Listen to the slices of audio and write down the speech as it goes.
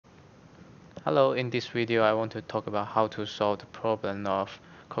Hello, in this video I want to talk about how to solve the problem of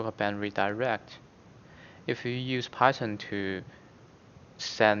CocoaBand redirect. If you use Python to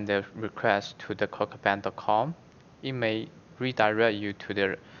send the request to the CocoaBand.com, it may redirect you to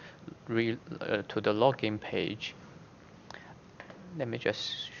the login page. Let me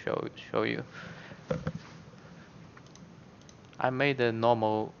just show you. I made a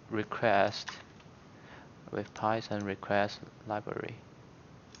normal request with Python request library.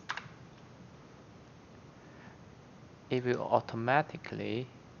 It will automatically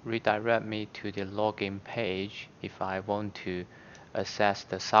redirect me to the login page if I want to access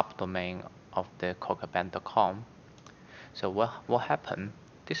the subdomain of the CocoaBand.com. So what happened?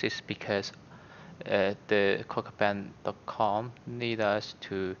 This is because the CocoaBand.com need us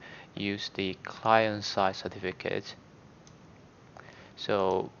to use the client-side certificate.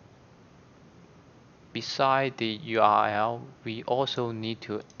 So beside the URL, we also need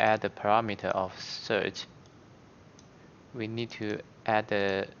to add the parameter of cert. We need to add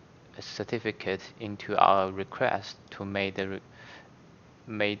a certificate into our request to make the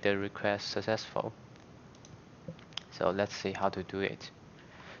request successful. So let's see how to do it.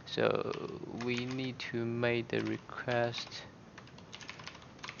 So we need to make the request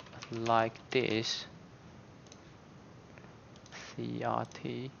like this.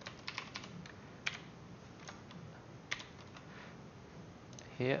 CRT.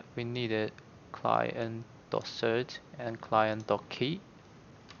 Here we need a client.cert and client.key.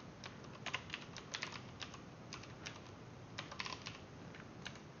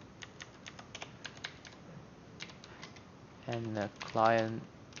 And the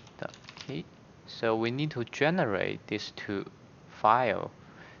client.key. So we need to generate these two files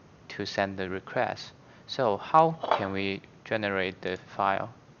to send the request. So how can we generate the file?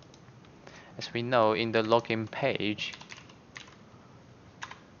 As we know, in the login page,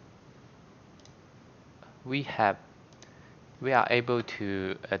 we are able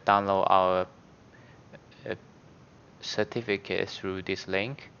to download our certificate through this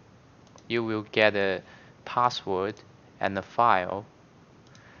link. You will get a password and a file.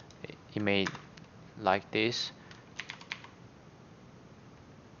 It may like this.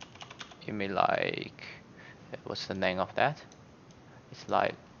 It may like, what's the name of that? It's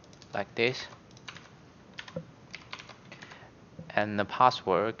like this. And the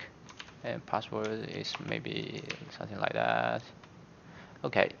password is maybe something like that.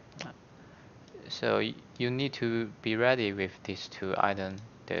 Okay, so you need to be ready with these two items,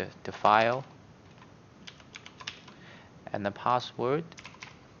 the file and the password.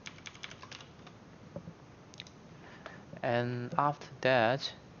 And after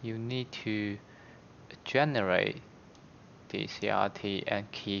that, you need to generate the CRT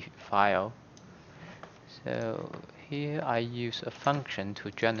and key file. So here I use a function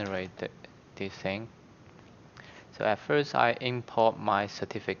to generate this thing. So at first I import my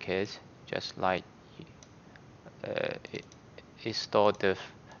certificate, just like install the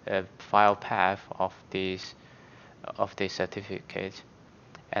file path of the certificate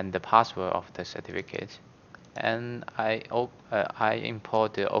and the password of the certificate, and I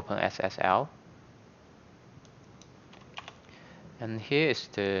import the OpenSSL. And here is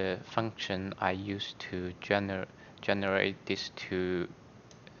the function I use to generate these two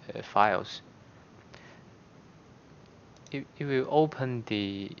files. It will open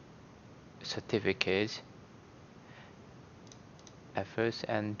the certificate at first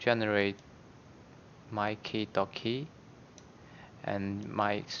and generate my key.key and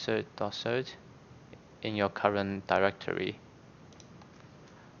my cert.cert in your current directory.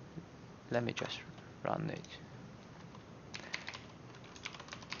 Let me just run it.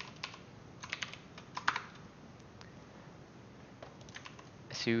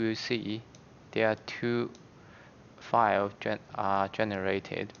 As you will see, there are two files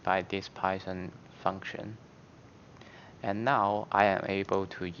generated by this Python function. And now I am able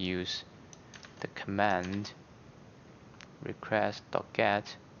to use the command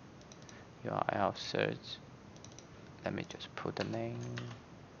request.get URL search. Let me just put the name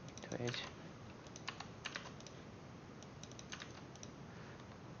to it.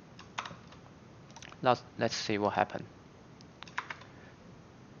 Let's see what happened.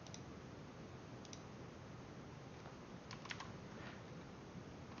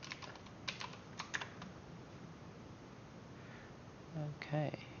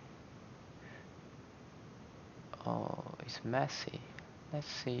 Okay. Oh, it's messy. Let's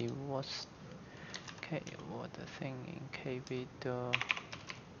see what's what the thing in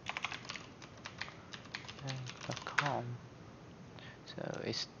kvideo.com. So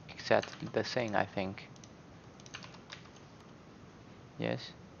it's exactly the same, I think.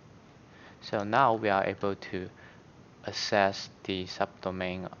 Yes. So now we are able to access the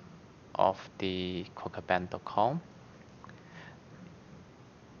subdomain of the cookaband.com.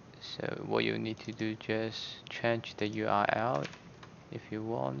 So what you need to do, just change the URL if you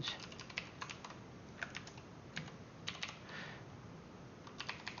want.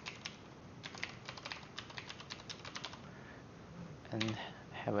 And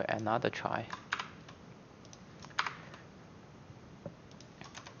have another try.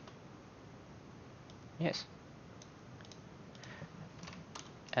 Yes.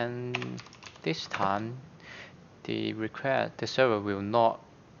 And this time the server will not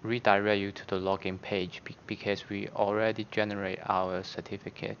redirect you to the login page because we already generate our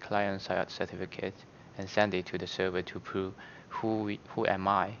certificate, client-side certificate, and send it to the server to prove who am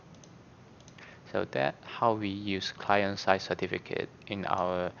I. So that's how we use client-side certificate in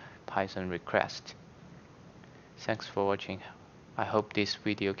our Python request. Thanks for watching. I hope this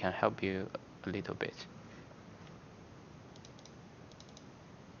video can help you a little bit.